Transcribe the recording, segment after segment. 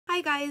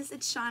Hi guys,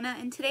 it's Shauna,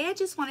 and today I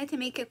just wanted to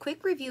make a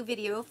quick review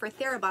video for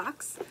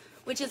Therabox,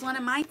 which is one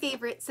of my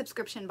favorite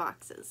subscription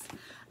boxes.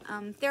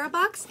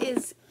 Therabox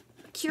is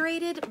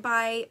curated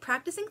by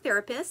practicing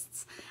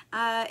therapists.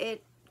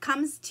 It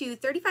comes to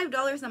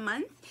 $35 a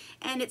month,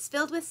 and it's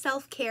filled with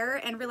self-care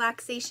and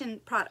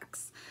relaxation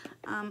products.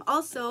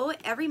 Also,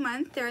 every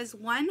month there is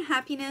one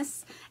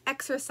happiness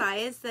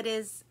exercise that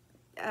is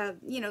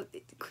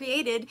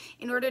created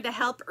in order to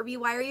help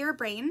rewire your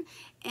brain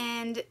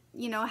and,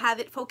 have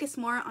it focus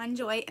more on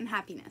joy and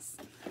happiness.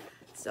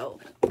 So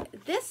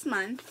this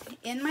month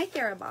in my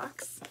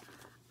Therabox,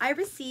 I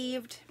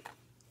received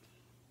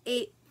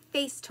a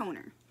face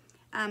toner,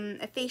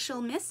 a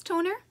facial mist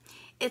toner.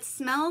 It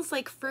smells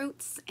like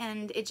fruits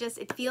and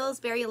it feels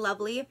very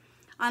lovely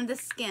on the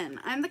skin.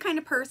 I'm the kind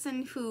of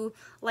person who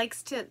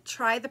likes to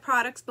try the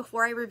products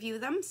before I review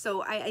them,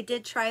 so I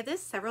did try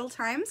this several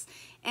times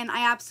and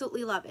I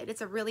absolutely love it.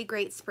 It's a really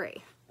great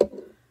spray.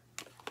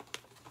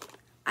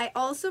 I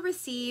also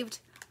received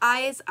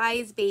Eyes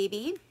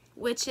Baby,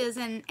 which is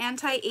an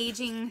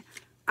anti-aging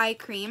eye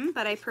cream,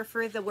 but I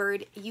prefer the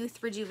word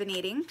youth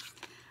rejuvenating.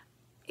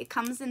 It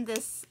comes in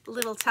this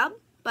little tub,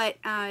 but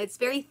it's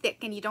very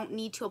thick and you don't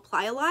need to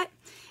apply a lot.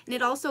 And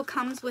it also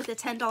comes with a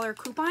 $10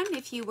 coupon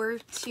if you were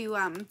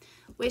to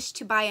wish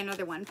to buy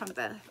another one from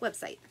the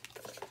website.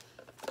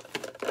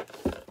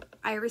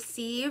 I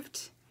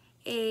received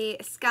a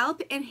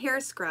scalp and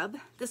hair scrub.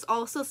 This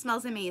also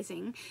smells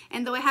amazing,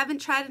 and though I haven't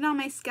tried it on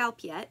my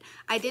scalp yet,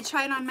 I did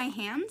try it on my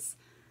hands.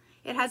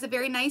 It has a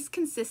very nice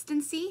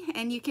consistency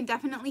and you can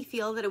definitely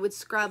feel that it would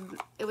scrub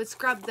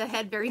the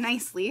head very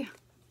nicely.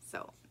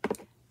 So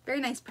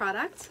very nice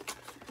product.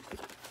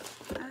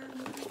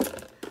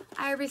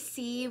 I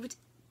received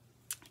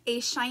a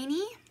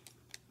shiny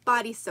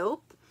body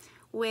soap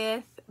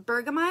with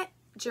bergamot,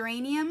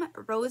 geranium,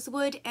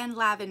 rosewood, and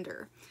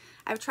lavender.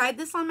 I've tried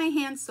this on my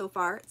hands so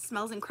far. It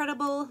smells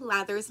incredible,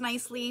 lathers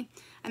nicely.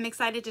 I'm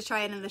excited to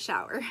try it in the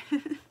shower.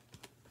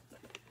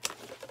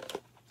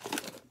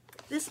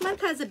 This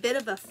month has a bit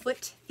of a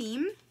foot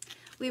theme.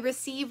 We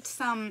received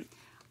some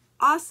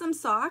awesome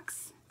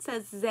socks. It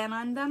says Zen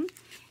on them.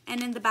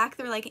 And in the back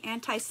they're like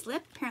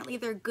anti-slip. Apparently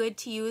they're good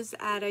to use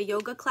at a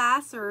yoga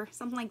class or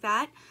something like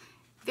that.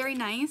 Very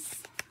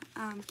nice.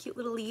 Cute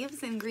little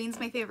leaves, and green's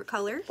my favorite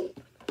color.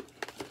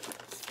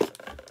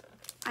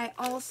 I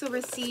also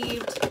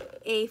received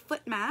a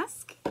foot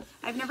mask.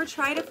 I've never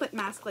tried a foot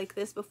mask like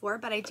this before,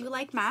 but I do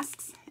like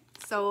masks,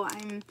 so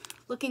I'm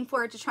looking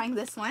forward to trying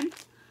this one.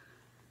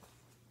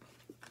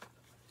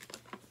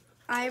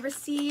 I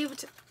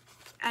received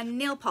a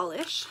nail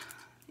polish.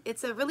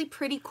 It's a really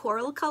pretty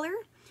coral color.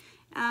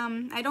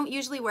 I don't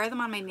usually wear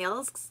them on my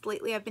nails because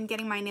lately I've been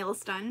getting my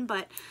nails done,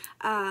 but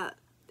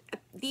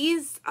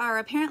these are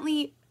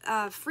apparently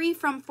free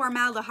from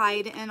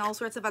formaldehyde and all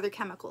sorts of other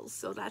chemicals,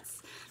 so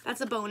that's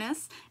a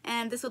bonus,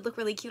 and this would look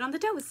really cute on the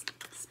toes,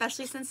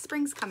 especially since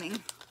spring's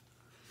coming.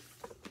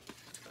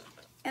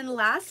 And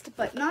last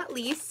but not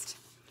least,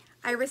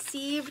 I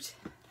received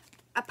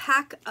a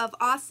pack of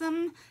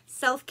awesome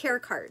self-care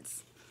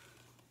cards.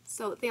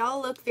 So they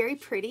all look very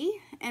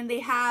pretty and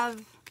they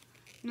have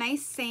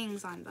nice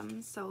sayings on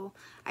them. So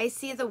I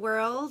see the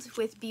world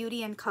with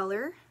beauty and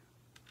color.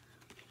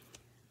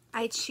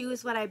 I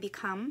choose what I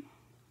become.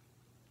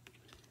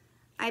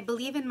 I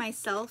believe in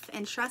myself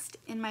and trust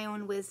in my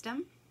own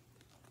wisdom.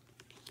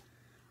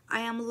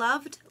 I am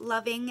loved,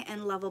 loving,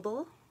 and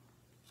lovable.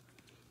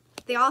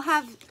 They all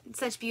have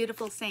such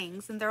beautiful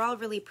sayings and they're all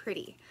really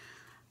pretty.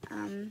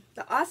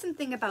 The awesome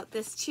thing about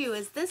this too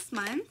is this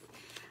month,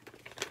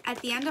 at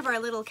the end of our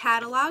little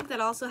catalog that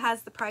also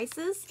has the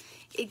prices,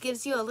 it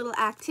gives you a little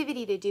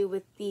activity to do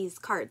with these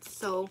cards.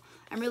 So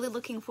I'm really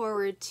looking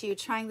forward to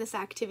trying this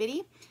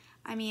activity.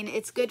 I mean,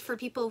 it's good for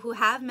people who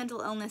have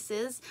mental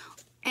illnesses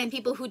and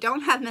people who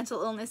don't have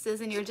mental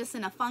illnesses and you're just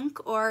in a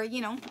funk, or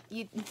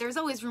there's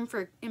always room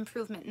for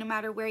improvement no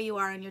matter where you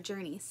are on your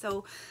journey.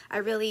 So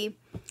I'm really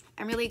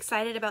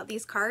excited about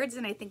these cards,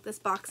 and I think this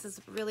box is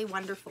really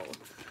wonderful.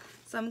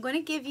 So I'm going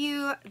to give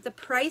you the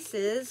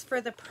prices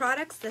for the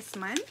products this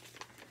month.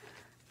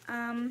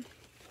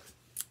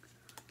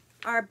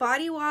 Our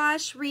body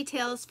wash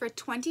retails for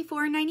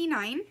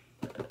 $24.99.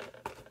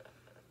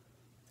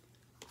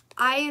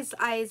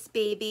 Eyes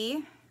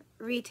Baby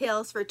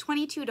retails for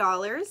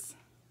 $22.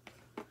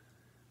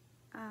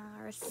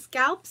 Our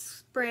scalp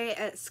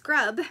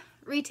scrub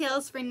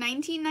retails for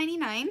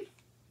 $19.99.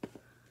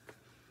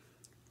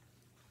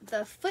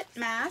 The foot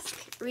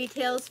mask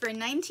retails for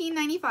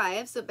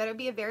 $19.95, so it better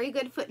be a very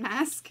good foot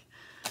mask.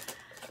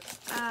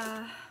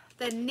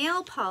 The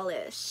nail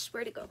polish,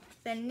 where'd it go?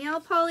 The nail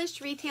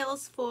polish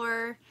retails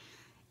for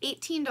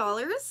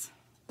 $18.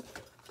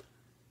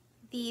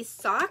 The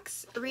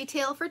socks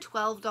retail for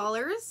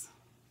 $12.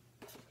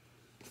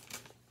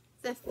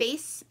 The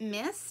face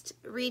mist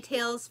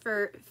retails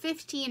for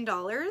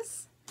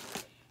 $15.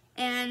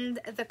 And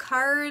the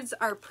cards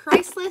are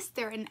priceless,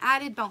 they're an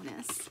added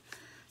bonus.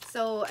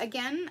 So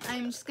again,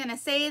 I'm just gonna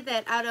say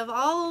that out of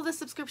all the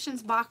subscription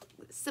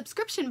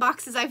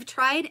boxes I've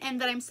tried and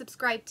that I'm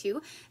subscribed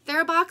to,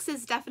 Therabox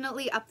is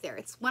definitely up there.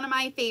 It's one of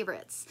my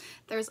favorites.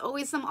 There's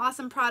always some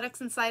awesome products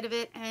inside of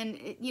it, and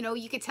you know,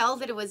 you could tell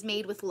that it was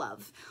made with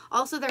love.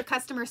 Also, their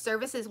customer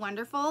service is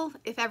wonderful.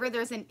 If ever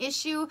there's an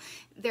issue,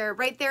 they're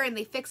right there and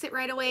they fix it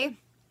right away.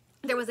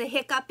 There was a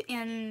hiccup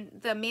in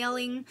the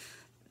mailing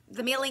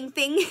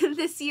thing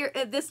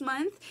this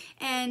month,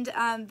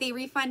 and they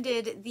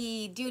refunded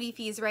the duty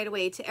fees right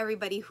away to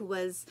everybody who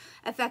was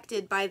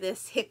affected by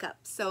this hiccup.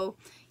 So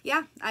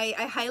yeah, I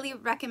highly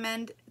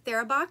recommend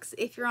Therabox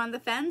if you're on the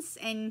fence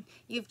and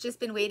you've just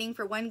been waiting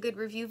for one good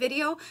review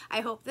video.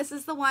 I hope this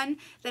is the one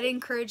that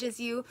encourages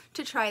you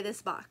to try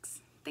this box.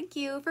 Thank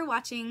you for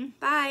watching.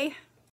 Bye.